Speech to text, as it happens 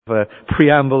A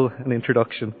preamble and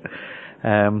introduction.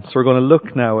 So we're going to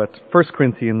look now at 1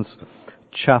 Corinthians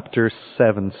chapter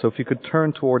 7. So if you could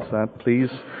turn towards that,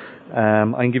 please.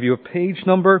 I can give you a page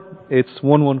number. It's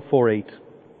 1148.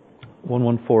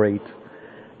 1148.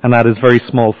 And that is very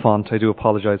small font. I do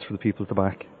apologize for the people at the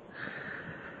back.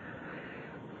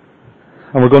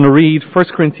 And we're going to read 1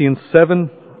 Corinthians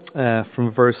 7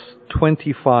 from verse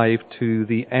 25 to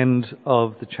the end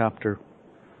of the chapter.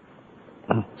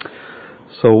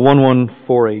 So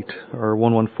 1148 or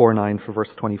 1149 for verse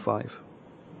 25.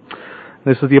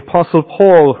 This is the Apostle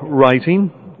Paul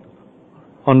writing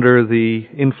under the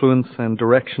influence and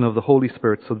direction of the Holy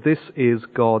Spirit. So this is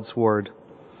God's word.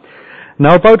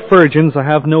 Now about virgins I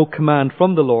have no command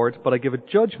from the Lord, but I give a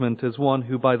judgment as one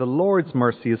who by the Lord's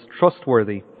mercy is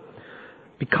trustworthy.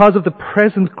 Because of the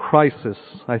present crisis,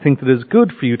 I think that it is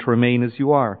good for you to remain as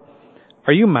you are.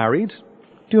 Are you married?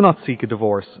 Do not seek a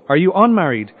divorce. Are you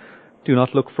unmarried? Do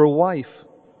not look for a wife.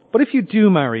 But if you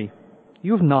do marry,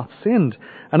 you have not sinned.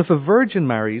 And if a virgin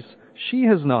marries, she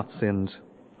has not sinned.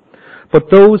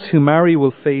 But those who marry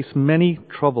will face many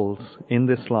troubles in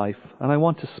this life, and I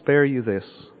want to spare you this.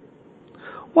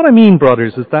 What I mean,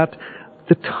 brothers, is that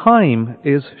the time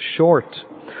is short.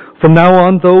 From now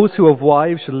on, those who have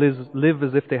wives should live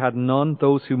as if they had none,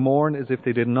 those who mourn as if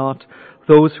they did not,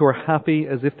 those who are happy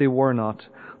as if they were not,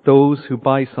 those who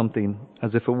buy something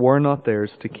as if it were not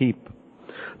theirs to keep,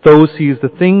 those who use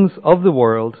the things of the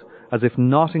world as if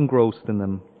not engrossed in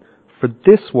them. For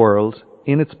this world,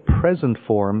 in its present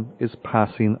form, is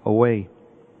passing away.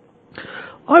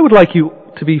 I would like you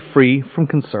to be free from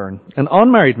concern. An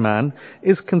unmarried man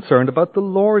is concerned about the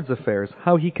Lord's affairs,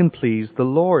 how he can please the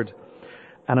Lord.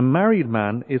 And a married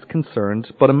man is concerned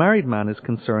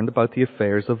about the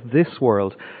affairs of this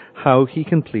world, how he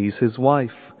can please his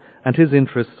wife. And his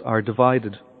interests are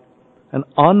divided. An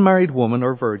unmarried woman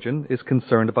or virgin is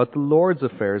concerned about the Lord's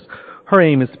affairs. Her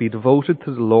aim is to be devoted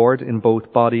to the Lord in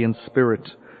both body and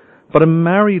spirit. But a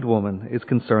married woman is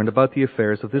concerned about the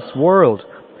affairs of this world,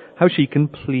 how she can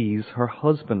please her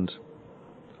husband.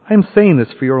 I am saying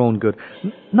this for your own good,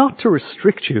 not to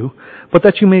restrict you, but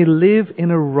that you may live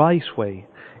in a right way,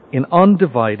 in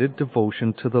undivided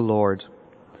devotion to the Lord.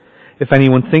 If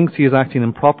anyone thinks he is acting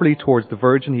improperly towards the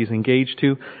virgin he is engaged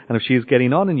to, and if she is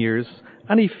getting on in years,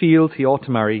 and he feels he ought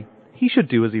to marry, he should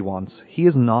do as he wants. He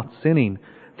is not sinning.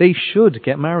 They should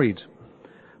get married.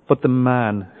 But the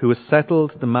man who has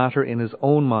settled the matter in his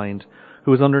own mind,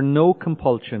 who is under no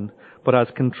compulsion, but has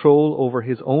control over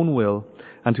his own will,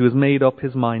 and who has made up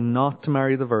his mind not to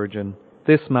marry the virgin,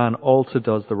 this man also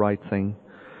does the right thing.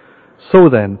 So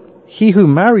then, he who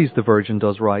marries the virgin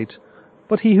does right,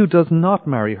 but he who does not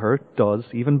marry her does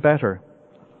even better.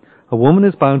 A woman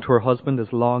is bound to her husband as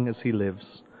long as he lives.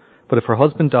 But if her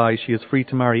husband dies, she is free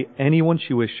to marry anyone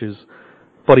she wishes,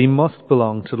 but he must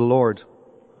belong to the Lord.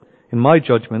 In my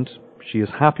judgment, she is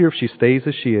happier if she stays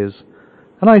as she is,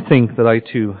 and I think that I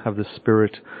too have the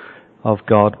Spirit of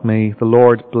God. May the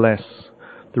Lord bless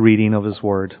the reading of His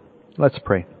Word. Let's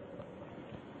pray.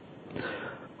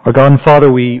 Our God and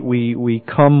Father, we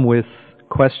come with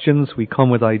questions, we come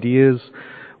with ideas,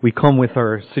 we come with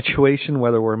our situation,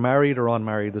 whether we're married or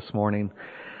unmarried this morning.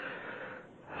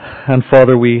 And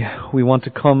Father, we want to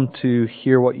come to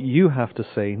hear what you have to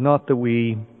say, not that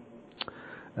we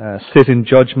sit in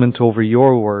judgment over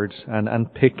your word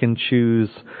and pick and choose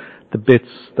the bits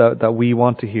that we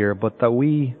want to hear, but that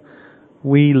we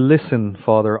listen,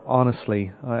 Father,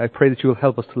 honestly. I pray that you will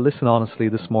help us to listen honestly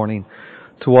this morning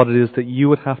to what it is that you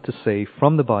would have to say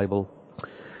from the Bible,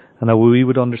 and that we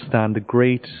would understand the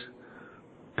great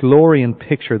glory and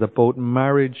picture that both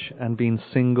marriage and being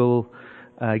single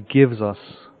gives us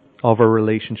of our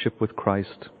relationship with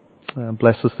Christ.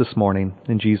 Bless us this morning.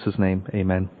 In Jesus' name,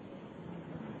 amen.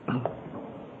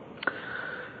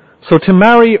 So to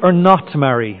marry or not to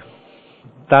marry,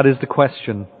 that is the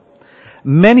question.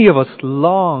 Many of us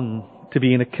long to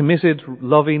be in a committed,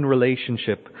 loving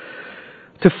relationship,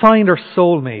 to find our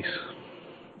soulmate.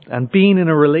 And being in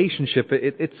a relationship,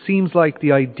 it seems like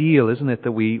the ideal, isn't it,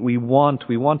 that we want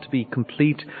to be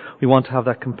complete, we want to have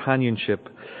that companionship.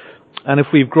 And if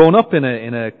we've grown up in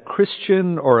a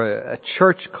Christian or a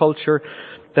church culture,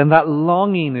 then that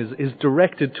longing is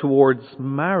directed towards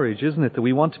marriage, isn't it? That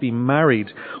we want to be married.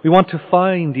 We want to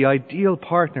find the ideal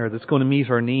partner that's going to meet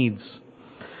our needs.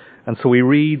 And so we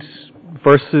read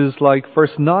verses like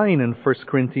verse 9 in 1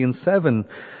 Corinthians 7,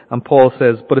 and Paul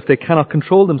says, "But if they cannot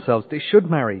control themselves, they should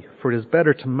marry, for it is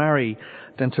better to marry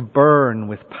than to burn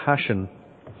with passion."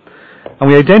 And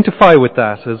we identify with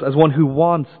that as one who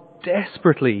wants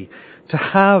desperately to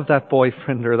have that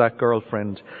boyfriend or that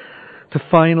girlfriend, to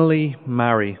finally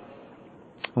marry.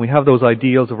 And we have those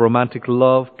ideals of romantic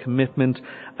love, commitment,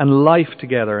 and life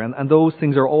together. And those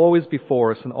things are always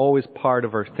before us and always part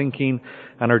of our thinking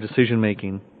and our decision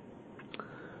making.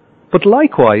 But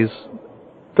likewise,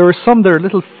 there are some that are a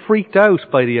little freaked out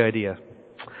by the idea.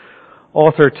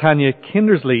 Author Tanya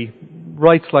Kindersley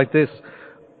writes like this: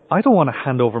 I don't want to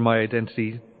hand over my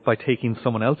identity by taking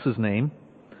someone else's name.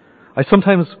 I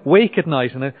sometimes wake at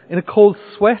night in a cold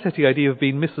sweat at the idea of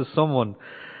being Mrs. Someone.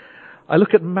 I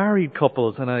look at married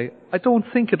couples and I don't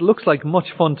think it looks like much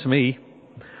fun to me.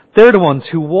 They're the ones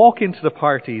who walk into the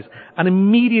parties and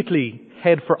immediately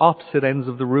head for opposite ends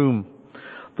of the room.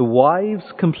 The wives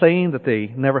complain that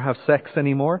they never have sex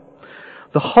anymore.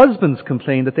 The husbands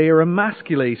complain that they are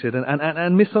emasculated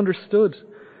and misunderstood.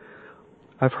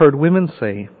 I've heard women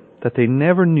say that they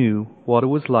never knew what it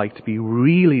was like to be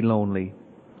really lonely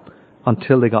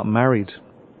until they got married.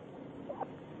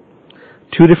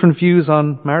 Two different views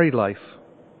on married life.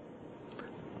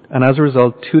 And as a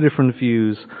result, two different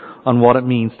views on what it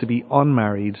means to be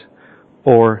unmarried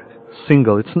or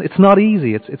single. It's not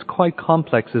easy. It's quite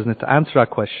complex, isn't it, to answer that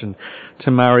question,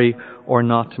 to marry or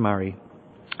not to marry.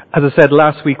 As I said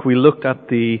last week, we looked at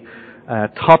the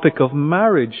topic of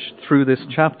marriage through this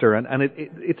chapter, and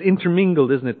it's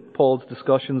intermingled, isn't it? Paul's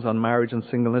discussions on marriage and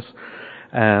singleness.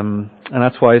 And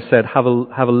that's why I said have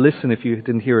a listen if you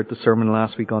didn't hear it, the sermon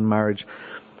last week on marriage.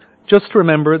 Just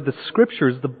remember, the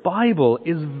Scriptures, the Bible,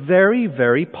 is very,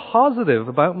 very positive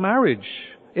about marriage.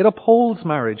 It upholds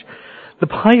marriage. The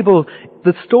Bible,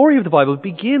 the story of the Bible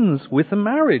begins with a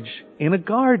marriage in a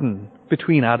garden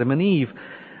between Adam and Eve.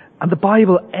 And the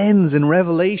Bible ends in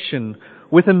Revelation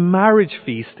with a marriage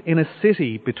feast in a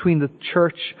city between the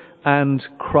church and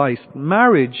Christ.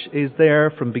 Marriage is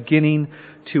there from beginning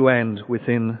to end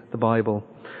within the Bible.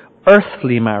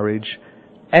 Earthly marriage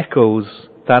echoes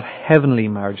that heavenly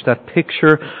marriage, that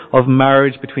picture of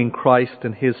marriage between Christ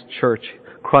and His church,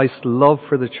 Christ's love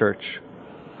for the church.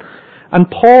 And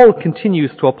Paul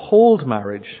continues to uphold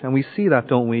marriage, and we see that,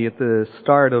 don't we, at the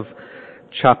start of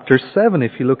chapter 7.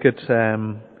 If you look at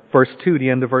verse 2, the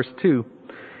end of verse 2,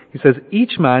 he says,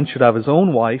 each man should have his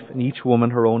own wife and each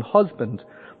woman her own husband.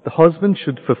 The husband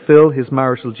should fulfill his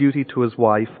marital duty to his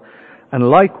wife, and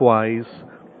likewise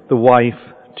the wife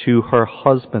to her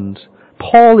husband.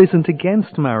 Paul isn't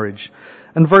against marriage.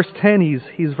 And verse 10,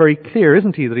 he's very clear,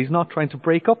 isn't he, that he's not trying to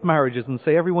break up marriages and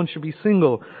say everyone should be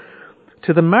single.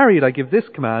 To the married I give this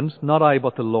command, not I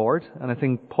but the Lord. And I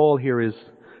think Paul here is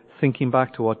thinking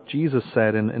back to what Jesus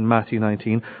said in Matthew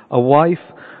 19. A wife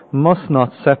must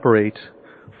not separate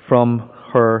from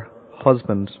her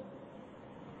husband.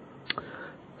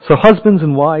 So husbands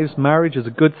and wives, marriage is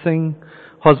a good thing.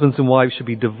 Husbands and wives should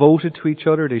be devoted to each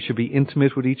other. They should be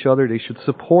intimate with each other. They should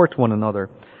support one another.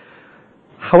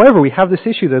 However, we have this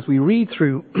issue that as we read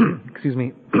through,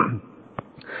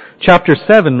 chapter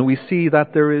 7, we see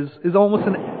that there is almost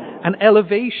an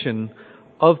elevation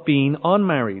of being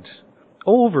unmarried,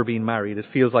 over being married. It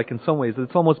feels like in some ways that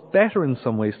it's almost better in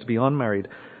some ways to be unmarried.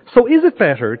 So is it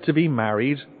better to be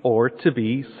married or to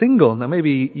be single? Now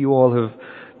maybe you all have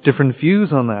different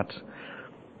views on that.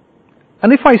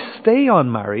 And if I stay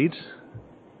unmarried,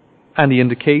 and the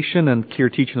indication and clear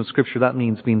teaching of Scripture, that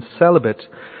means being celibate,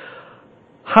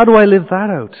 how do I live that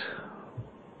out?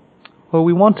 Well,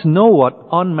 we want to know what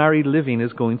unmarried living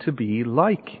is going to be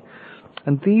like.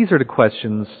 And these are the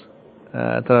questions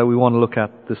that we want to look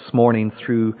at this morning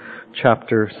through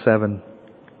chapter 7.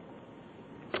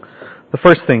 The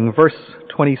first thing, verse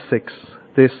 26,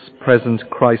 this present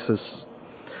crisis.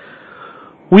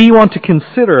 We want to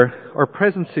consider our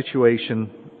present situation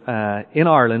in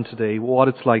Ireland today, what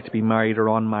it's like to be married or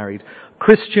unmarried.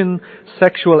 Christian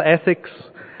sexual ethics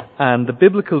and the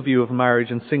biblical view of marriage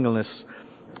and singleness,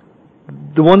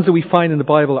 the ones that we find in the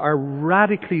Bible, are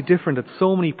radically different at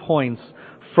so many points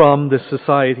from the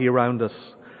society around us.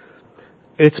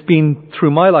 It's been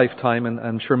through my lifetime, and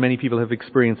I'm sure many people have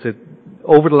experienced it,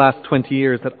 over the last 20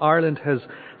 years, that Ireland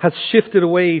has shifted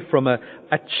away from a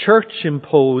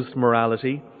church-imposed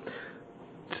morality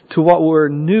to what were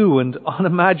new and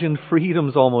unimagined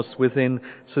freedoms almost within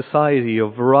society,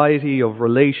 of variety of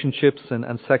relationships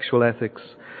and sexual ethics.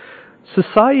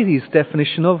 Society's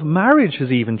definition of marriage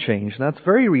has even changed. That's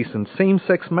very recent.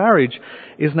 Same-sex marriage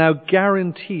is now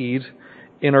guaranteed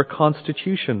in our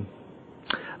constitution.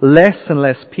 Less and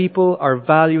less people are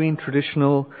valuing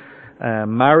traditional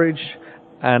marriage,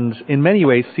 and in many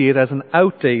ways see it as an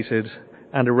outdated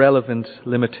and irrelevant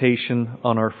limitation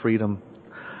on our freedom.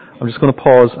 I'm just going to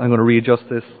pause. I'm going to readjust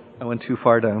this. I went too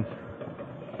far down.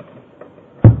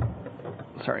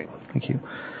 Sorry. Thank you.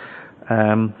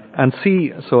 And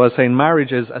see, so I was saying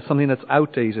marriage is something that's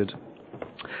outdated.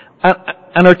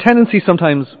 And our tendency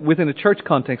sometimes within a church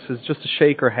context is just to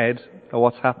shake our head at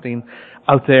what's happening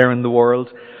out there in the world.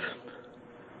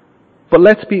 But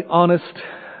let's be honest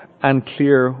and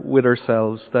clear with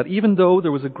ourselves that even though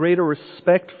there was a greater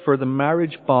respect for the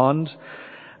marriage bond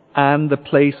and the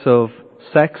place of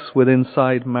sex within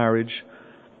inside marriage,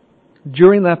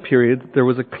 during that period there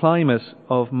was a climate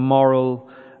of moral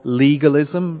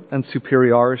legalism and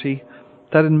superiority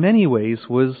that in many ways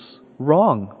was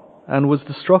wrong and was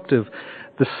destructive.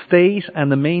 The state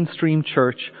and the mainstream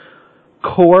church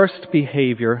coerced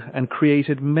behavior and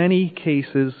created many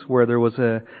cases where there was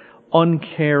a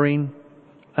uncaring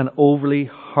and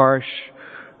overly harsh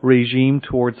regime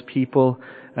towards people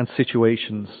and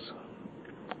situations.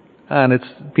 And it's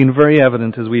been very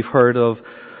evident as we've heard of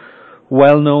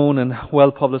well-known and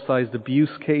well-publicized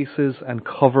abuse cases and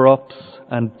cover-ups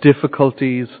and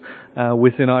difficulties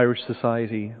within Irish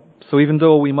society. So even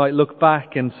though we might look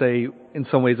back and say in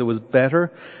some ways it was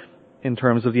better in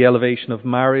terms of the elevation of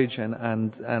marriage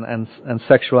and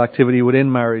sexual activity within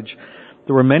marriage,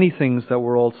 there were many things that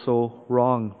were also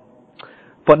wrong.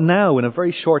 But now, in a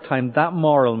very short time, that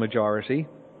moral majority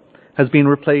has been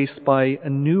replaced by a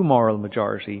new moral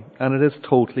majority, and it has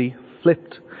totally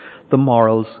flipped. The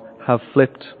morals have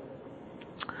flipped.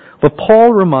 But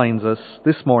Paul reminds us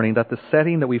this morning that the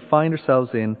setting that we find ourselves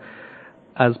in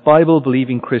as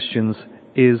Bible-believing Christians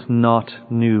is not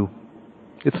new.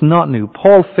 It's not new.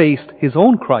 Paul faced his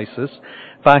own crisis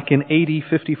back in AD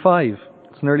 55.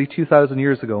 It's nearly 2,000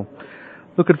 years ago.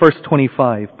 Look at verse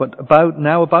 25. But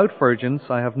about virgins,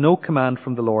 I have no command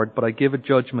from the Lord, but I give a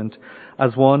judgment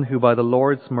as one who by the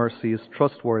Lord's mercy is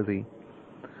trustworthy.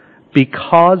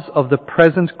 Because of the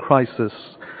present crisis,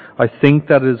 I think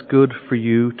that it is good for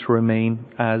you to remain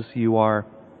as you are.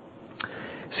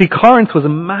 See, Corinth was a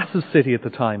massive city at the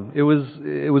time. It was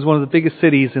one of the biggest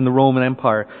cities in the Roman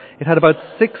Empire. It had about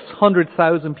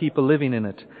 600,000 people living in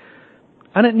it.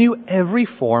 And it knew every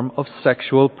form of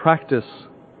sexual practice.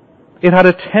 It had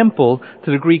a temple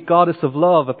to the Greek goddess of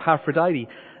love, Aphrodite.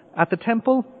 At the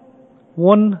temple,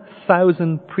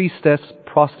 1,000 priestess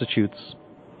prostitutes.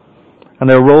 And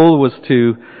their role was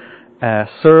to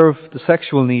serve the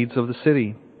sexual needs of the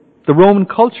city. The Roman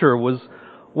culture was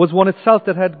one itself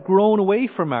that had grown away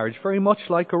from marriage, very much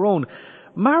like our own.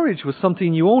 Marriage was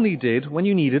something you only did when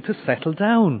you needed to settle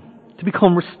down, to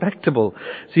become respectable.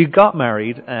 So you got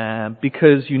married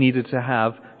because you needed to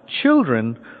have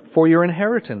children for your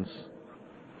inheritance.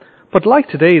 But like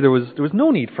today, there was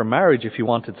no need for marriage if you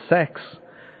wanted sex.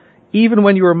 Even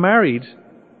when you were married,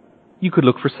 you could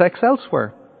look for sex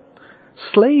elsewhere.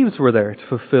 Slaves were there to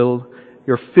fulfill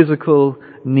your physical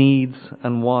needs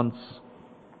and wants.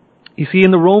 You see,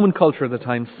 in the Roman culture at the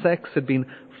time, sex had been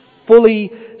fully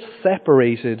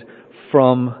separated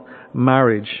from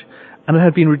marriage, and it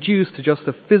had been reduced to just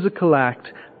a physical act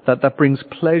that brings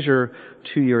pleasure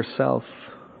to yourself.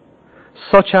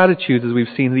 Such attitudes, as we've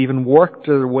seen, had even worked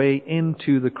their way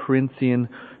into the Corinthian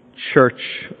church.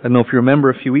 I don't know if you remember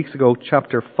a few weeks ago,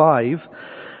 chapter 5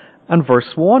 and verse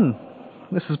 1.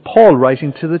 This is Paul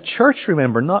writing to the church,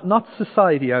 remember, not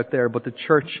society out there, but the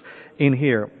church in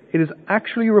here. It is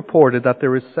actually reported that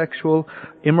there is sexual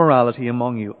immorality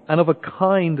among you, and of a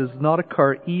kind does not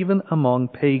occur even among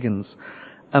pagans.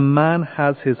 A man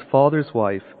has his father's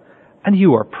wife, and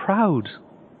you are proud.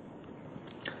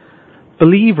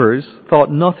 Believers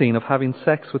thought nothing of having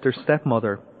sex with their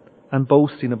stepmother and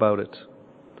boasting about it.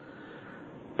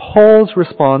 Paul's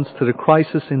response to the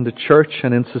crisis in the church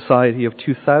and in society of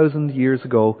 2,000 years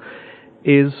ago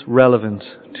is relevant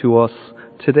to us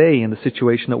today in the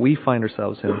situation that we find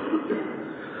ourselves in.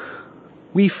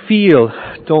 We feel,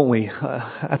 don't we,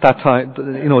 at that time,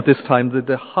 at this time,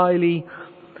 the highly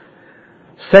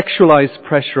sexualized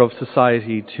pressure of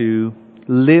society to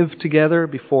live together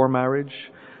before marriage,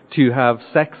 to have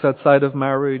sex outside of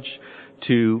marriage,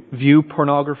 to view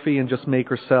pornography and just make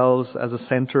ourselves as a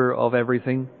center of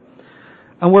everything.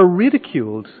 And we're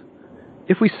ridiculed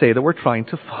if we say that we're trying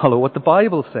to follow what the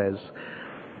Bible says.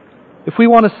 If we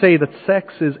want to say that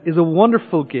sex is a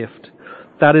wonderful gift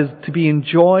that is to be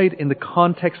enjoyed in the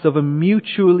context of a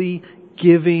mutually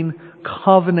giving,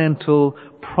 covenantal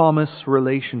promise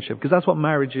relationship, because that's what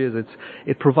marriage is.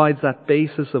 It provides that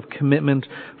basis of commitment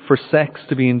for sex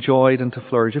to be enjoyed and to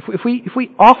flourish. If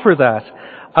we offer that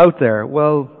out there,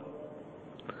 well,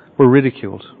 we're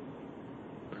ridiculed.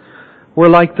 We're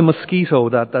like the mosquito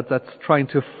that's trying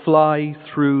to fly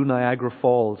through Niagara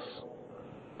Falls.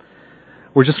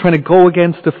 We're just trying to go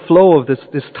against the flow of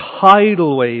this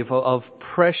tidal wave of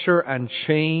pressure and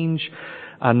change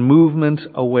and movement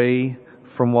away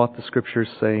from what the Scriptures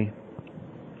say.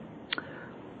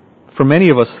 For many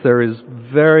of us, there is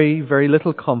very, very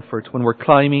little comfort when we're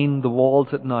climbing the walls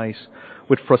at night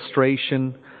with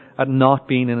frustration at not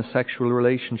being in a sexual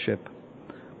relationship.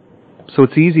 So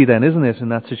it's easy then, isn't it, in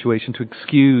that situation, to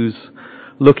excuse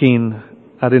looking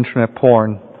at internet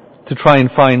porn, to try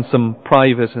and find some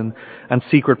private and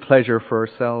secret pleasure for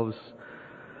ourselves.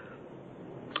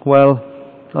 Well,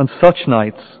 on such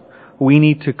nights, we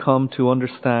need to come to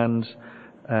understand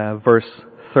verse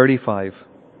 35.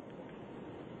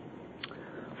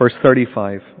 Verse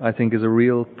 35, I think, is a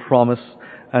real promise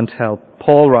and help.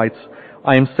 Paul writes,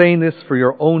 I am saying this for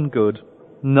your own good,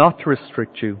 not to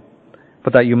restrict you,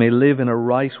 but that you may live in a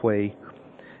right way,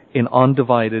 in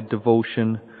undivided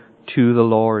devotion to the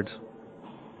Lord.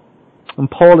 And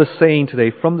Paul is saying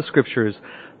today from the Scriptures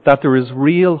that there is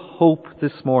real hope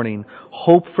this morning,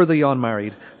 hope for the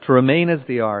unmarried to remain as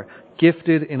they are,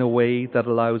 gifted in a way that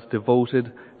allows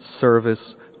devoted service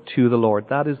to the Lord.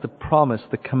 That is the promise,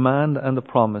 the command and the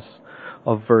promise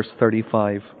of verse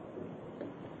 35.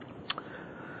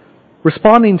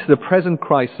 Responding to the present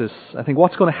crisis, I think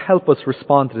what's going to help us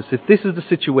respond to this, if this is the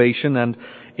situation, and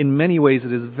in many ways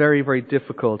it is very, very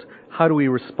difficult, how do we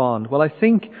respond? Well, I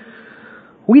think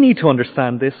we need to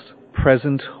understand this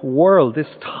present world, this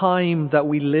time that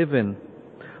we live in.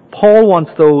 Paul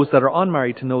wants those that are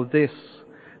unmarried to know this,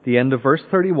 the end of verse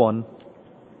 31,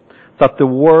 that the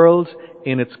world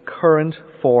in its current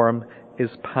form is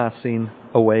passing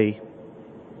away.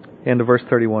 End of verse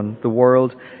 31, the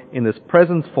world in this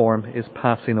present form is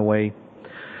passing away.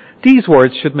 These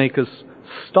words should make us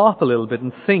stop a little bit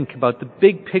and think about the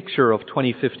big picture of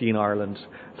 2015 Ireland.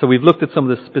 So we've looked at some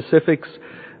of the specifics,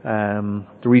 the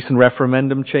recent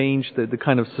referendum change, the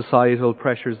kind of societal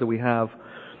pressures that we have.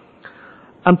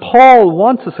 And Paul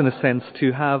wants us, in a sense,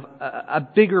 to have a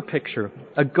bigger picture,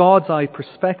 a God's eye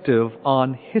perspective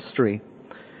on history.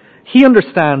 He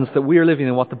understands that we are living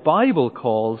in what the Bible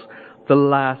calls the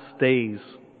last days.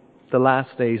 The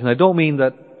last days. And I don't mean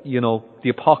that, the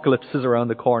apocalypse is around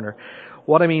the corner.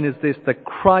 What I mean is this, that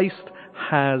Christ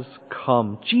has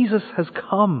come. Jesus has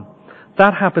come.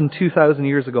 That happened 2,000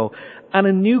 years ago. And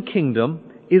a new kingdom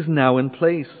is now in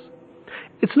place.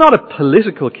 It's not a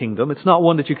political kingdom. It's not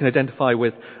one that you can identify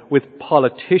with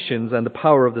politicians and the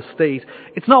power of the state.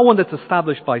 It's not one that's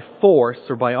established by force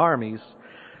or by armies.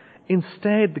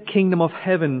 Instead, the kingdom of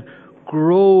heaven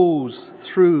grows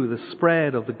through the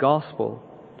spread of the gospel.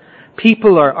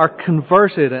 People are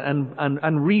converted and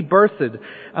rebirthed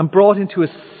and brought into a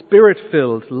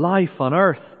spirit-filled life on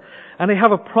earth. And they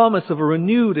have a promise of a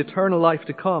renewed eternal life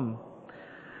to come.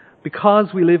 Because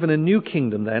we live in a new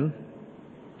kingdom then,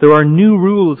 there are new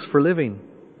rules for living.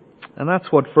 And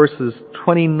that's what verses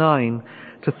 29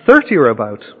 to 30 are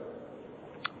about.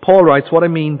 Paul writes, what I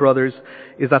mean, brothers,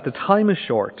 is that the time is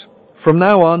short. From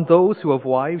now on, those who have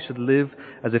wives should live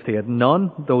as if they had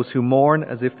none, those who mourn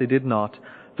as if they did not,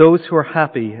 those who are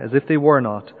happy as if they were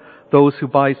not, those who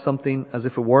buy something as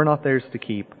if it were not theirs to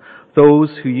keep, those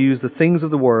who use the things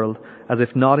of the world as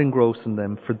if not engrossed in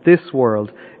them, for this world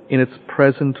in its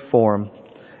present form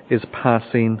is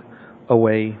passing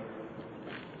away.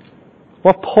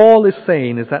 What Paul is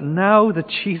saying is that now that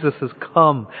Jesus has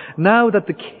come, now that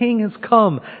the King has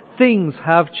come, things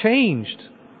have changed.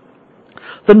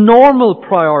 The normal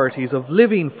priorities of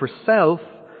living for self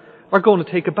are going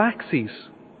to take a backseat.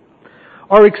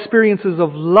 Our experiences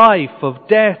of life, of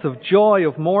death, of joy,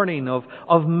 of mourning,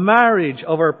 of marriage,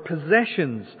 of our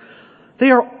possessions, they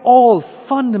are all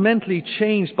fundamentally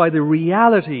changed by the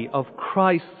reality of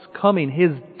Christ's coming.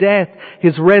 His death,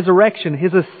 His resurrection,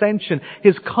 His ascension,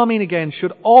 His coming again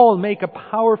should all make a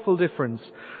powerful difference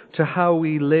to how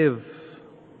we live.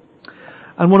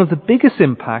 And one of the biggest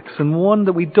impacts, and one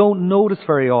that we don't notice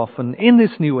very often in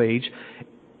this new age,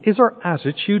 is our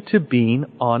attitude to being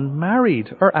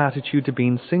unmarried, our attitude to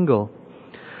being single.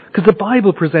 Because the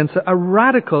Bible presents a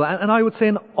radical, and I would say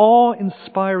an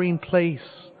awe-inspiring place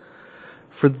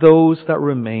for those that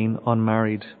remain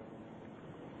unmarried.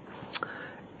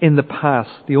 In the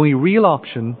past, the only real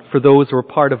option for those who were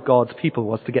part of God's people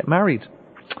was to get married.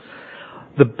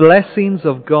 The blessings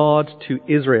of God to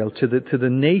Israel, to the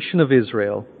nation of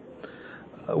Israel,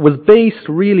 was based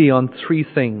really on three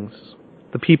things.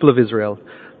 The people of Israel,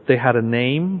 they had a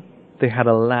name, they had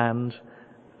a land,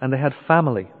 and they had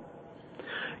family.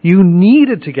 You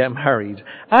needed to get married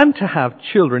and to have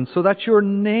children so that your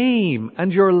name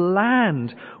and your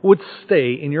land would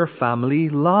stay in your family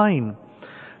line.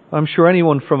 I'm sure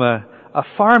anyone from a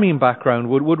farming background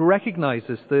would recognize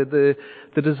this, the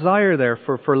desire there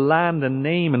for land and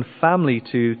name and family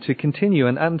to continue.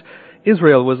 And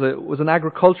Israel was an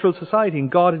agricultural society,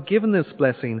 and God had given this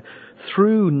blessing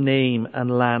through name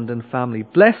and land and family.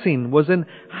 Blessing was in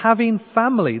having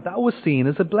family. That was seen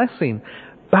as a blessing.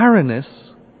 Barrenness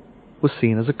was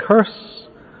seen as a curse.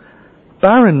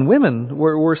 Barren women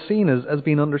were seen as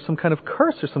being under some kind of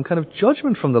curse or some kind of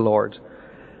judgment from the Lord.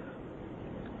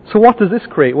 So what does this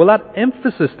create? Well, that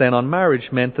emphasis then on marriage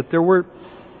meant that there were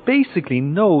basically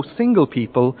no single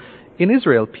people in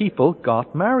Israel. People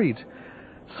got married.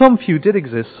 Some few did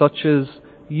exist, such as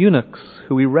eunuchs,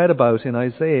 who we read about in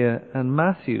Isaiah and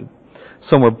Matthew.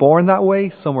 Some were born that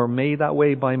way, some were made that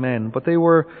way by men, but they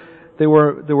were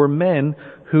men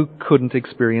who couldn't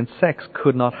experience sex,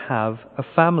 could not have a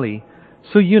family.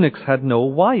 So eunuchs had no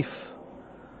wife.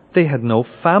 They had no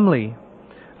family.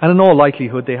 And in all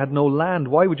likelihood, they had no land.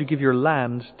 Why would you give your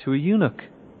land to a eunuch?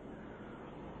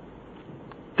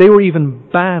 They were even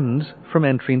banned from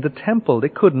entering the temple. They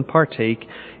couldn't partake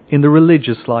in the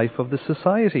religious life of the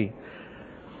society.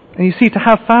 And you see, to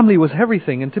have family was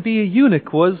everything, and to be a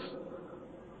eunuch was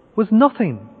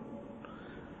nothing.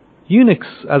 Eunuchs,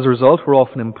 as a result, were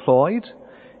often employed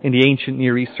in the ancient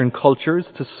Near Eastern cultures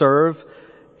to serve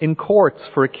in courts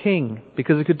for a king,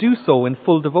 because they could do so in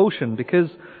full devotion, because,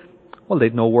 well, they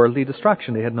had no worldly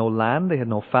distraction. They had no land, they had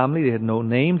no family, they had no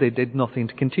name, they did nothing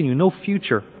to continue, no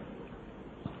future.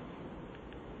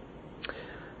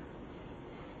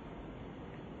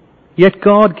 Yet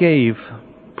God gave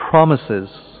promises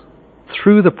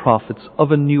through the prophets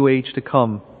of a new age to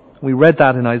come. We read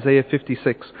that in Isaiah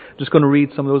 56. I'm just going to read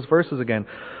some of those verses again.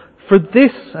 For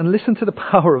this, and listen to the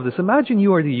power of this, imagine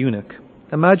you are the eunuch.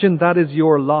 Imagine that is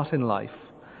your lot in life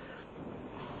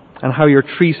and how you're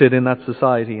treated in that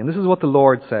society. And this is what the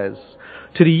Lord says: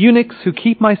 to the eunuchs who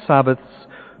keep my Sabbaths,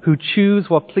 who choose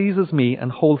what pleases me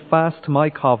and hold fast to my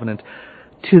covenant,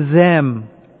 to them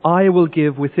I will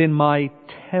give within my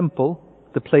temple,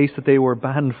 the place that they were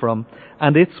banned from,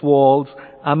 and its walls,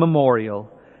 a memorial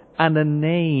and a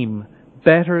name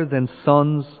better than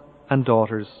sons and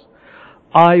daughters.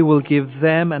 I will give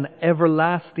them an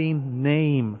everlasting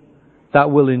name that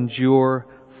will endure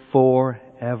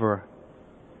forever.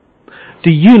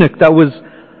 The eunuch that was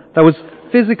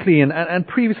physically and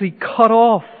previously cut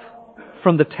off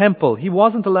from the temple, he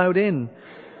wasn't allowed in.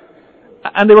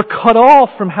 And they were cut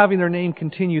off from having their name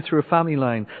continue through a family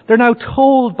line. They're now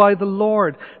told by the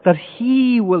Lord that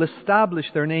He will establish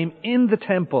their name in the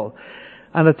temple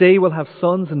and that they will have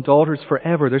sons and daughters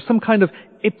forever. There's some kind of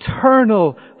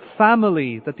eternal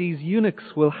family that these eunuchs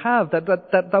will have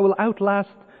that will outlast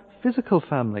physical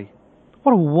family.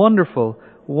 What a wonderful,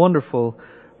 wonderful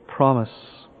promise.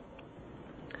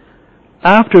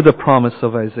 After the promise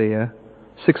of Isaiah,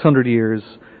 600 years,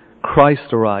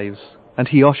 Christ arrives and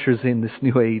He ushers in this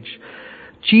new age.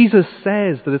 Jesus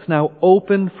says that it's now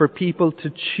open for people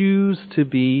to choose to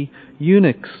be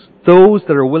eunuchs, those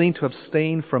that are willing to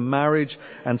abstain from marriage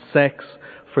and sex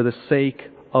for the sake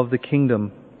of the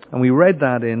kingdom. And we read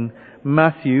that in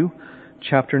Matthew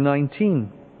chapter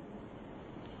 19.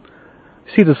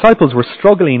 See, the disciples were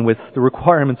struggling with the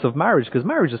requirements of marriage, because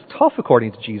marriage is tough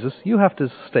according to Jesus. You have to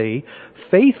stay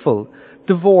faithful.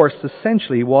 Divorce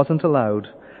essentially wasn't allowed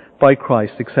by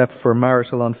Christ except for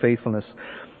marital unfaithfulness.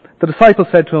 The disciples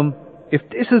said to Him, if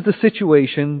this is the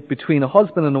situation between a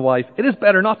husband and a wife, it is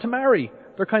better not to marry.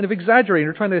 They're kind of exaggerating.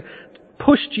 They're trying to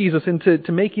push Jesus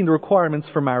into making the requirements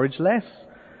for marriage less.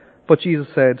 But Jesus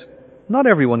said, not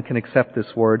everyone can accept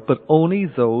this word, but only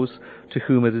those to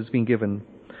whom it has been given.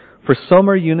 For some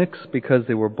are eunuchs because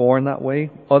they were born that way,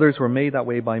 others were made that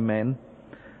way by men,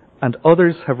 and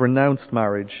others have renounced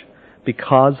marriage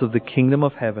because of the kingdom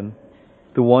of heaven.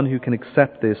 The one who can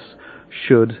accept this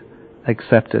should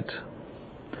accept it.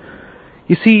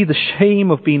 You see, the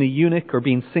shame of being a eunuch or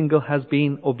being single has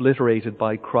been obliterated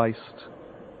by Christ.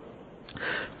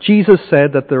 Jesus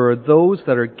said that there are those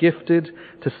that are gifted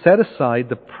to set aside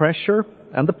the pressure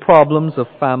and the problems of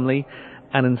family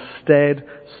and instead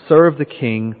serve the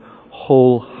King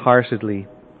wholeheartedly.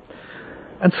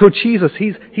 And so Jesus,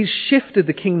 He's shifted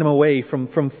the kingdom away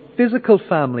from physical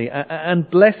family and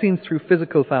blessings through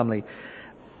physical family.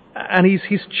 And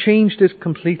He's changed it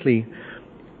completely.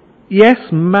 Yes,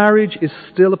 marriage is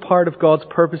still a part of God's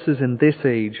purposes in this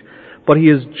age, but He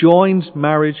has joined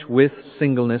marriage with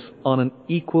singleness on an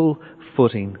equal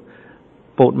footing.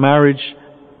 Both marriage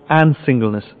and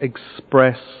singleness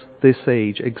express this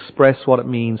age, express what it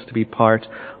means to be part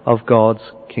of God's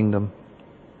kingdom.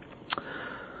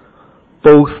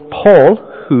 Both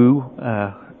Paul, who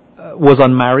was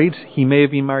unmarried, he may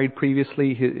have been married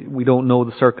previously, we don't know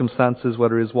the circumstances,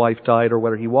 whether his wife died or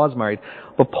whether he was married,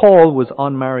 but Paul was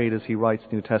unmarried as he writes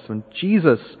the New Testament.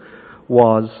 Jesus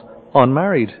was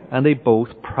unmarried, and they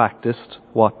both practiced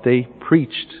what they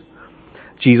preached.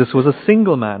 Jesus was a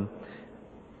single man.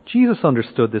 Jesus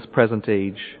understood this present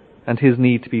age and his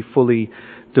need to be fully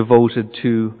devoted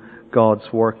to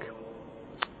God's work.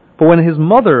 But when his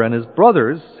mother and his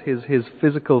brothers, his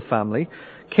physical family,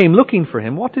 came looking for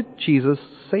him, what did Jesus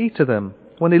say to them?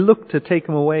 When they looked to take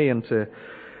him away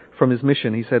from his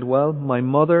mission, he said, "Well, my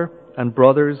mother and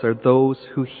brothers are those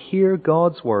who hear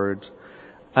God's word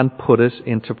and put it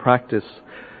into practice."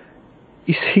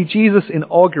 You see, Jesus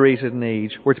inaugurated an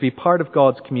age where to be part of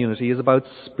God's community is about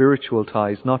spiritual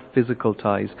ties, not physical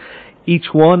ties.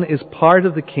 Each one is part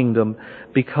of the kingdom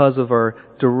because of our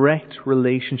direct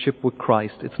relationship with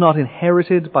Christ. It's not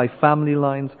inherited by family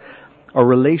lines. Our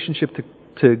relationship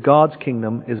to God's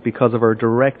kingdom is because of our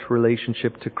direct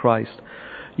relationship to Christ.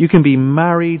 You can be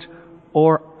married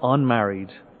or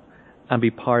unmarried and be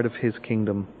part of his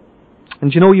kingdom.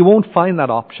 And you won't find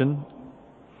that option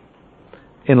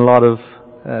in a lot of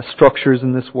structures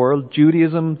in this world.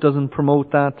 Judaism doesn't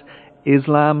promote that.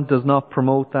 Islam does not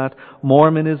promote that.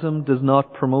 Mormonism does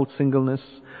not promote singleness.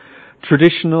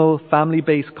 Traditional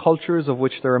family-based cultures, of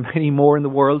which there are many more in the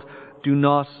world, do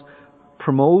not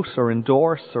promote or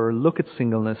endorse or look at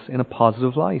singleness in a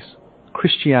positive light.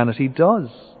 Christianity does,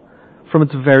 from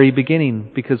its very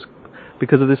beginning, because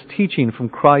of this teaching from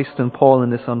Christ and Paul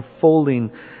and this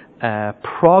unfolding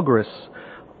progress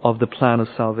of the plan of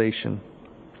salvation.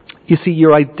 You see,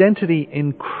 your identity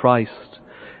in Christ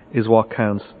is what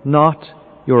counts, not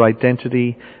your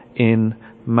identity in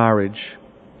marriage.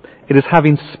 It is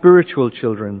having spiritual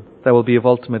children that will be of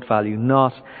ultimate value,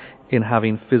 not in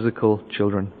having physical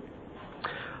children.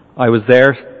 I was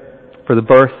there for the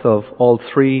birth of all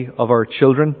three of our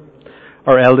children.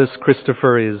 Our eldest,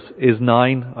 Christopher, is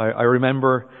 9. I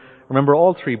remember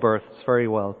all three births very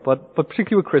well, but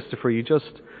particularly with Christopher, you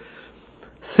just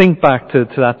think back to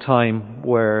that time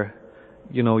where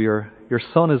your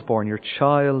son is born, your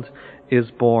child is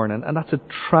born, and that's a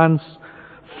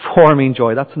transforming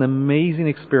joy. That's an amazing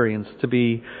experience to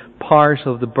be part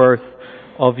of the birth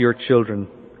of your children.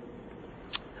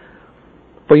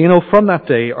 But from that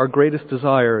day, our greatest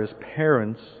desire as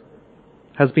parents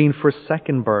has been for a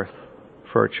second birth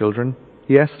for our children.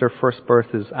 Yes, their first birth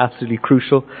is absolutely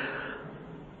crucial,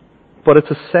 but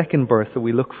it's a second birth that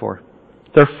we look for.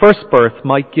 Their first birth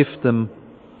might gift them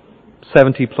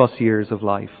 70 plus years of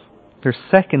life. Their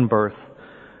second birth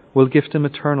will gift them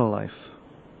eternal life.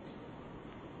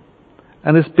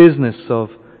 And this business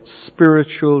of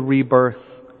spiritual rebirth,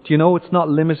 it's not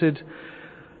limited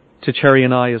to Cherry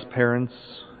and I as parents.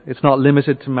 It's not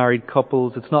limited to married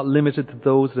couples. It's not limited to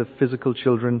those that have physical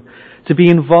children. To be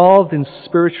involved in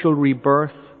spiritual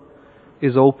rebirth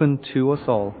is open to us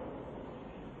all.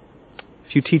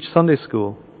 If you teach Sunday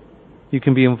school, you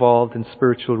can be involved in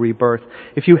spiritual rebirth.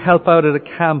 If you help out at a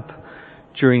camp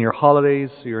during your holidays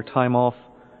or your time off,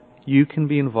 you can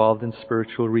be involved in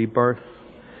spiritual rebirth.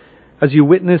 As you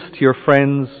witness to your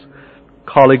friends,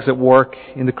 colleagues at work,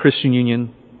 in the Christian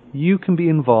Union, you can be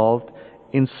involved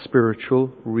in spiritual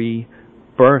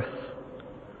rebirth.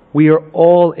 We are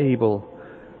all able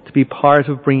to be part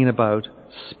of bringing about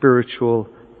spiritual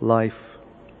life.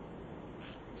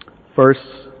 Verse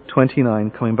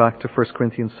 29, coming back to 1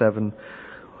 Corinthians 7,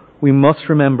 we must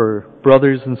remember,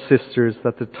 brothers and sisters,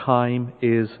 that the time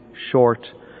is short.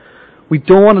 We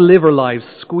don't want to live our lives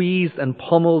squeezed and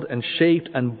pummeled and shaped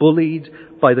and bullied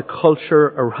by the culture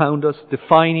around us,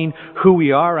 defining who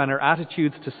we are and our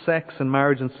attitudes to sex and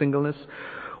marriage and singleness.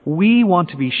 We want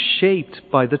to be shaped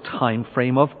by the time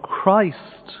frame of Christ.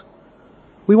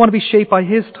 We want to be shaped by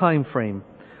his time frame.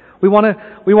 We want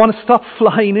to stop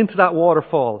flying into that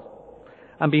waterfall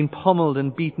and being pummeled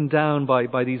and beaten down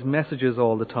by these messages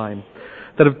all the time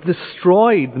that have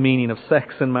destroyed the meaning of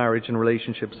sex and marriage and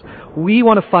relationships. We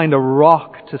want to find a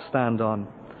rock to stand on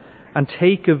and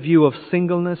take a view of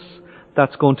singleness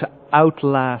that's going to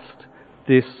outlast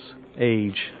this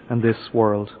age and this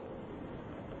world.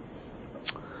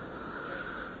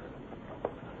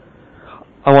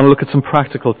 I want to look at some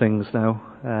practical things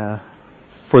now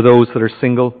for those that are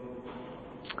single.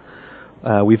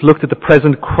 We've looked at the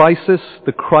present crisis,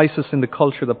 the crisis in the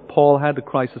culture that Paul had, the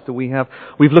crisis that we have.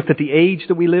 We've looked at the age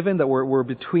that we live in, that we're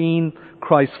between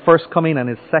Christ's first coming and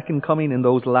his second coming in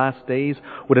those last days,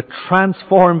 with a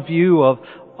transformed view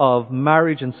of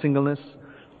marriage and singleness.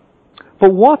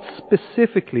 But what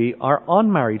specifically are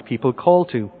unmarried people called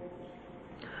to?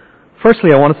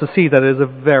 Firstly, I want us to see that it is a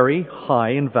very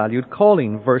high and valued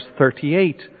calling. Verse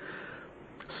 38.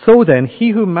 So then,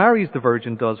 he who marries the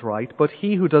virgin does right, but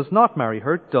he who does not marry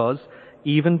her does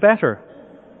even better.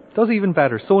 Does even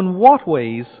better. So in what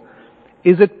ways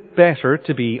is it better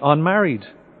to be unmarried?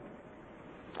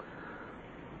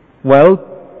 Well,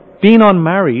 being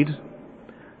unmarried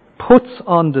puts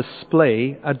on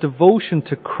display a devotion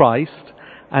to Christ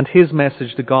and His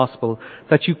message, the gospel,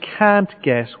 that you can't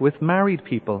get with married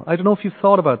people. I don't know if you've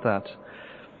thought about that.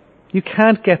 You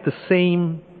can't get the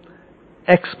same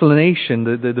explanation,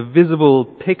 the visible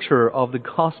picture of the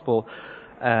gospel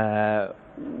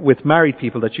with married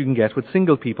people that you can get with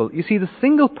single people. You see, the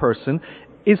single person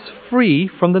is free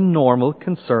from the normal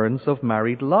concerns of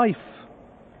married life.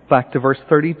 Back to verse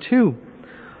 32.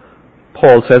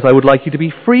 Paul says, I would like you to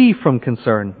be free from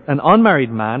concern. An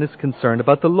unmarried man is concerned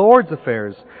about the Lord's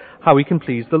affairs, how he can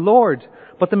please the Lord.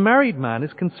 But the married man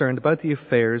is concerned about the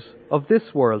affairs of this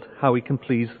world, how he can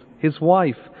please his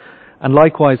wife. And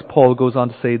likewise, Paul goes on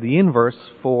to say the inverse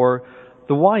for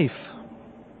the wife.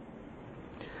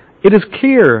 It is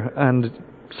clear, and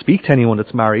speak to anyone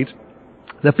that's married,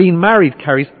 that being married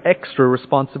carries extra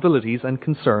responsibilities and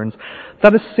concerns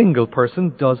that a single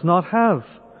person does not have.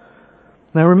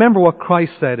 Now remember what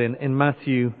Christ said in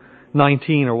Matthew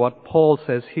 19, or what Paul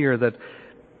says here, that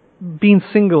being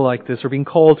single like this, or being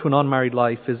called to an unmarried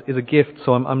life, is a gift.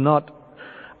 So I'm not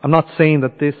saying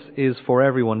that this is for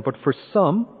everyone, but for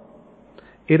some,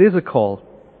 it is a call.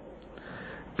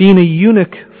 Being a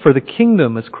eunuch for the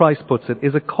kingdom, as Christ puts it,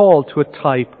 is a call to a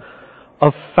type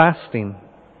of fasting.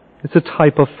 It's a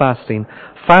type of fasting.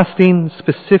 Fasting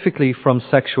specifically from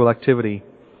sexual activity.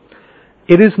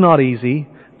 It is not easy,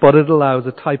 but it allows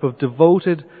a type of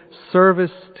devoted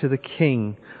service to the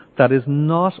King that is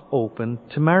not open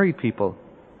to married people.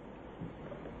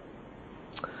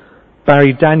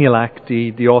 Barry Danielak,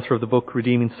 the author of the book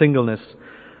Redeeming Singleness,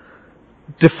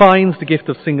 defines the gift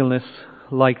of singleness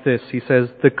like this. He says,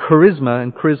 the charisma,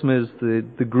 and charisma is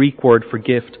the Greek word for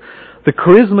gift, the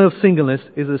charisma of singleness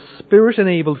is a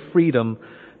spirit-enabled freedom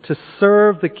to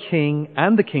serve the King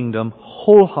and the kingdom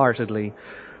wholeheartedly,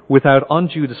 without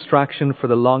undue distraction for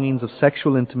the longings of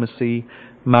sexual intimacy,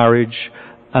 marriage,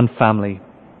 and family.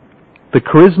 The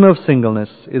charisma of singleness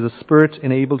is a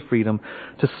spirit-enabled freedom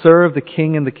to serve the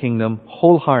King and the kingdom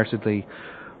wholeheartedly,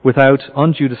 without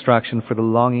undue distraction for the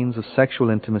longings of sexual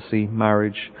intimacy,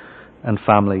 marriage, and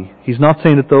family. He's not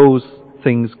saying that those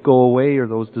things go away, or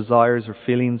those desires or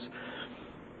feelings,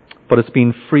 but it's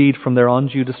being freed from their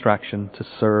undue distraction to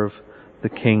serve the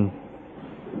King.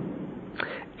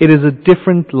 It is a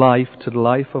different life to the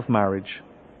life of marriage.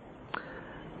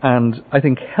 And I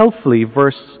think helpfully,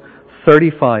 verse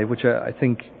 35, which I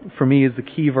think for me is the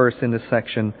key verse in this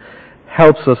section,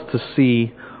 helps us to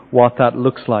see what that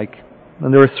looks like.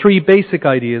 And there are three basic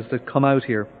ideas that come out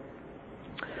here.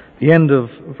 The end of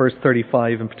verse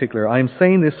 35 in particular. I am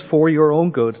saying this for your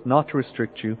own good, not to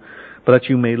restrict you, but that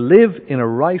you may live in a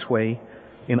right way,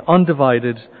 in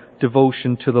undivided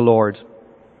devotion to the Lord.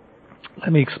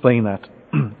 Let me explain that.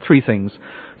 Three things.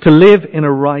 To live in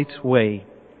a right way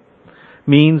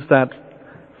means that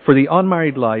for the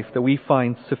unmarried life, that we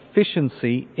find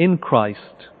sufficiency in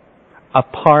Christ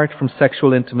apart from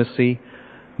sexual intimacy,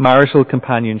 marital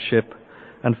companionship,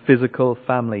 and physical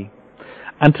family.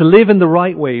 And to live in the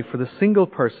right way for the single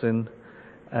person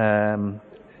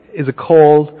is a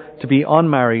call to be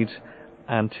unmarried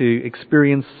and to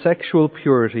experience sexual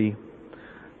purity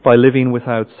by living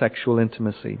without sexual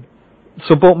intimacy.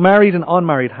 So both married and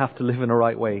unmarried have to live in a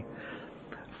right way.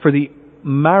 For the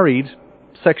married,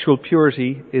 sexual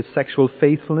purity is sexual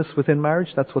faithfulness within marriage.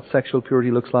 That's what sexual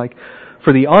purity looks like.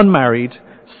 For the unmarried,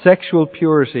 sexual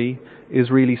purity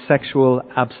is really sexual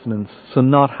abstinence, so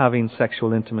not having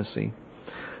sexual intimacy.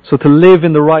 So to live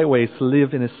in the right way is to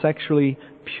live in a sexually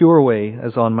pure way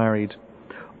as unmarried.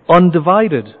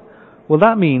 Undivided, well,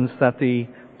 that means that the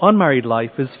unmarried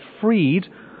life is freed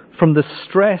from the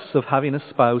stress of having a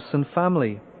spouse and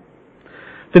family.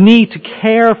 The need to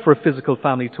care for a physical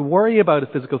family, to worry about a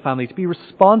physical family, to be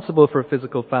responsible for a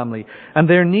physical family and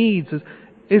their needs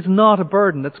is not a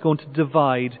burden that's going to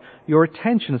divide your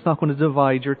attention. It's not going to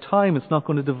divide your time. It's not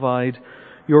going to divide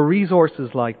your resources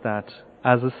like that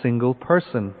as a single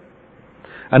person.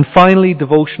 And finally,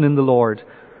 devotion in the Lord,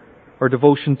 or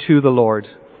devotion to the Lord.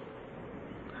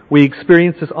 We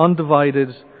experience this undivided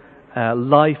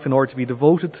life in order to be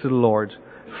devoted to the Lord,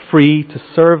 free to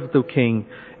serve the King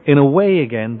in a way,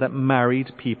 again, that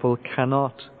married people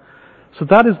cannot. So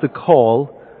that is the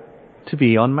call to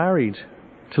be unmarried,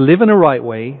 to live in a right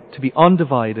way, to be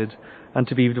undivided, and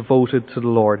to be devoted to the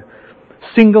Lord.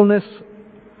 Singleness,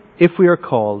 if we are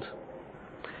called,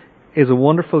 is a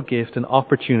wonderful gift and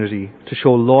opportunity to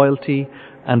show loyalty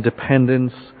and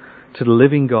dependence to the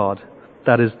living God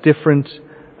that is different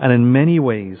and in many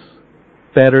ways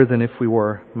better than if we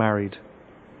were married.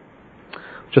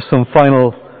 Just some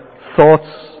final thoughts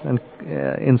and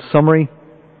in summary.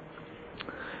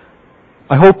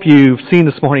 I hope you've seen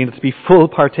this morning that to be full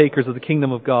partakers of the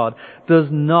kingdom of God does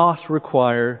not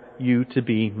require you to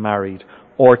be married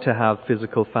or to have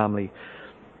physical family.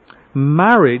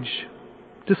 Marriage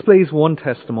displays one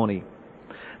testimony.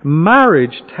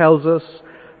 Marriage tells us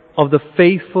of the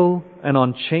faithful and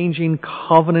unchanging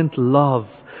covenant love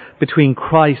between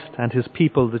Christ and His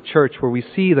people, the church, where we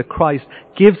see that Christ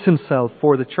gives Himself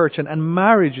for the church, and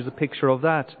marriage is a picture of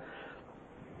that.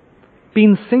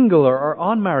 Being single or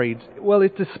unmarried, well,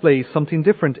 it displays something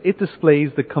different. It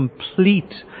displays the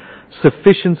complete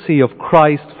sufficiency of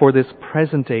Christ for this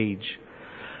present age.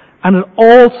 And it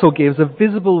also gives a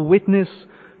visible witness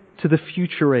to the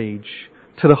future age,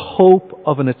 to the hope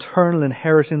of an eternal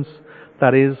inheritance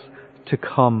that is to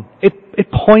come.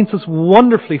 It points us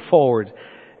wonderfully forward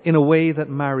in a way that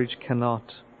marriage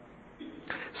cannot.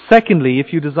 Secondly,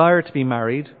 if you desire to be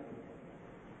married,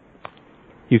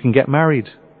 you can get married.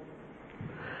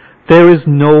 There is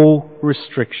no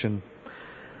restriction.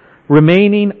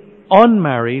 Remaining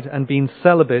unmarried and being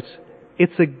celibate,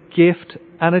 it's a gift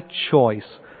and a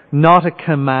choice, not a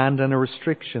command and a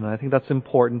restriction. I think that's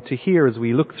important to hear as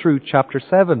we look through chapter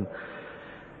 7.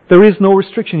 There is no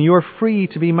restriction. You are free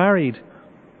to be married.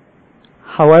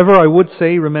 However, I would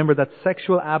say, remember that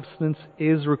sexual abstinence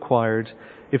is required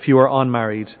if you are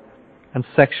unmarried, and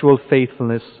sexual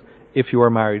faithfulness if you are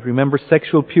married. Remember,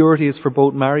 sexual purity is for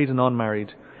both married and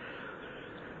unmarried.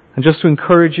 And just to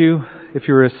encourage you, if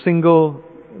you're a single,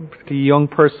 particularly young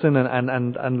person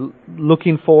and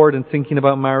looking forward and thinking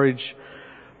about marriage,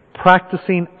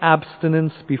 practicing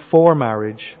abstinence before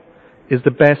marriage is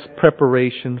the best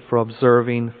preparation for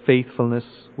observing faithfulness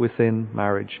within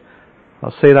marriage.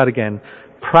 I'll say that again.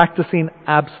 Practicing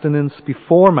abstinence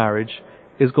before marriage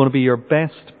is going to be your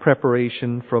best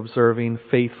preparation for observing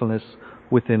faithfulness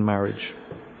within marriage.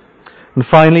 And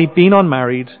finally, being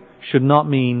unmarried should not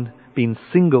mean being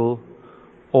single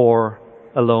or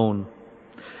alone.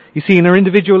 You see, in our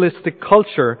individualistic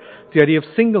culture, the idea of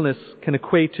singleness can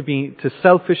equate to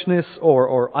selfishness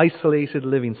or isolated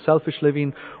living, selfish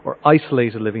living or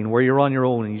isolated living, where you're on your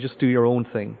own and you just do your own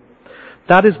thing.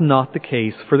 That is not the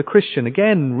case for the Christian.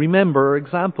 Again, remember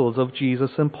examples of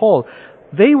Jesus and Paul.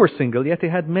 They were single, yet they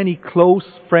had many close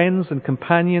friends and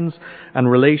companions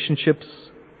and relationships.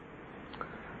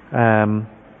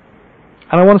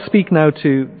 And I want to speak now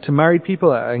to married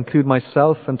people. I include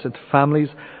myself and to families.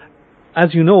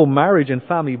 As you know, marriage and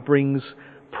family brings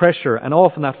pressure, and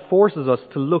often that forces us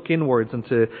to look inwards and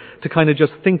to kind of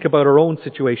just think about our own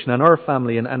situation and our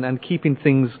family and keeping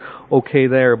things okay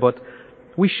there. But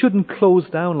we shouldn't close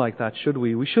down like that, should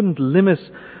we? We shouldn't limit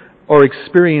our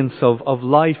experience of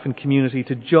life and community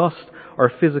to just our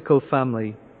physical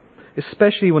family,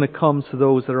 especially when it comes to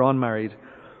those that are unmarried.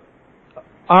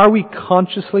 Are we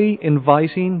consciously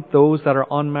inviting those that are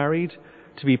unmarried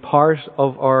to be part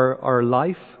of our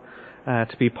life,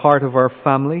 to be part of our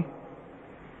family?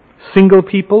 Single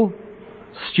people,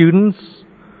 students,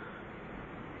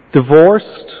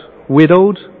 divorced,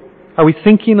 widowed. Are we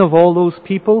thinking of all those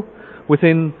people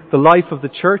within the life of the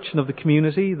church and of the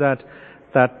community that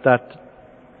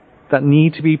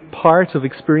need to be part of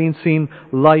experiencing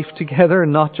life together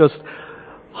and not just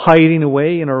hiding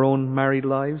away in our own married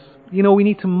lives? You know, we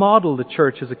need to model the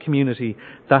church as a community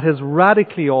that has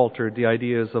radically altered the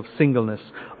ideas of singleness,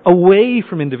 away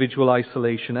from individual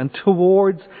isolation and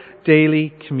towards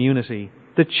daily community.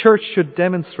 The church should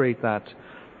demonstrate that.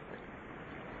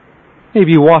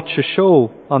 Maybe you watch a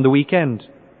show on the weekend,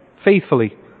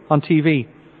 faithfully, on TV.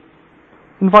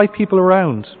 Invite people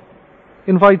around.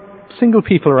 Invite single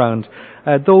people around,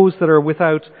 those that are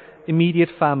without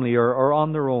immediate family or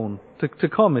on their own, to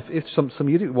come. If some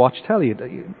you do watch telly,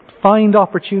 find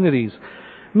opportunities.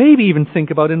 Maybe even think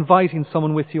about inviting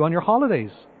someone with you on your holidays.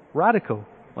 Radical.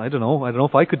 I don't know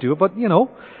if I could do it, but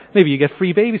maybe you get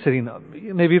free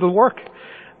babysitting. Maybe it'll work.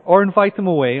 Or invite them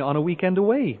away on a weekend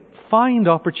away. Find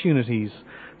opportunities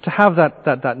to have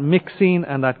that mixing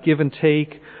and that give and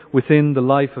take within the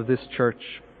life of this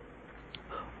church.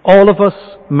 All of us,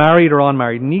 married or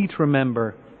unmarried, need to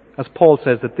remember, as Paul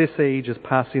says, that this age is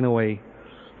passing away.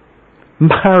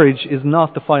 Marriage is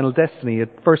not the final destiny.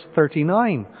 At verse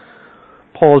 39,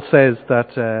 Paul says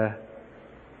that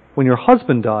when your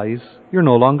husband dies, you're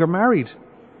no longer married.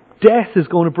 Death is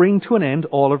going to bring to an end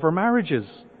all of our marriages.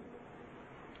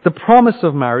 The promise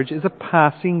of marriage is a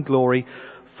passing glory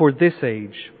for this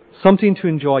age. Something to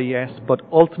enjoy, yes, but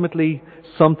ultimately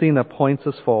something that points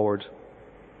us forward.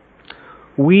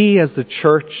 We as the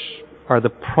church are the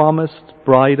promised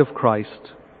bride of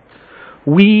Christ.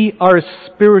 We are a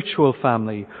spiritual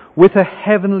family with a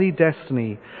heavenly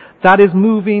destiny that is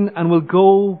moving and will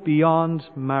go beyond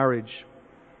marriage.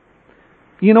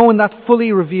 You know, in that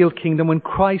fully revealed kingdom, when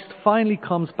Christ finally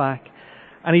comes back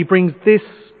and he brings this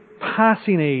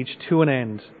passing age to an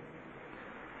end,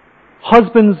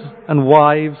 husbands and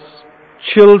wives,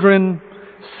 children,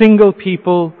 single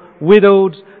people,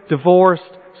 widowed, divorced,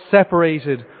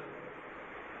 separated,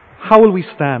 how will we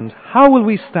stand? How will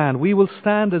we stand? We will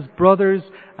stand as brothers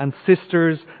and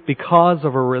sisters because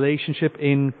of our relationship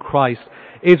in Christ.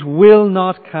 It will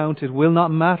not count, it will not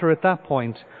matter at that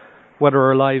point whether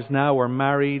our lives now are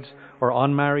married or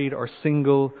unmarried or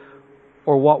single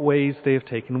or what ways they have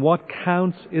taken. What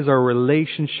counts is our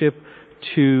relationship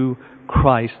to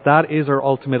Christ. That is our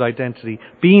ultimate identity.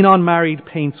 Being unmarried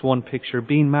paints one picture.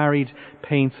 Being married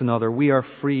paints another. We are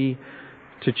free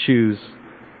to choose.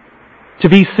 To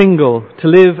be single, to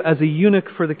live as a eunuch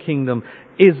for the kingdom,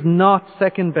 is not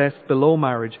second best below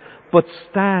marriage, but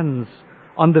stands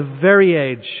on the very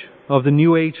edge of the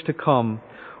new age to come,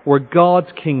 where God's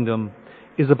kingdom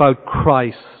is about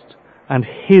Christ and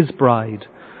His bride,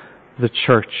 the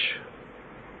church.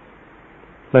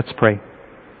 Let's pray.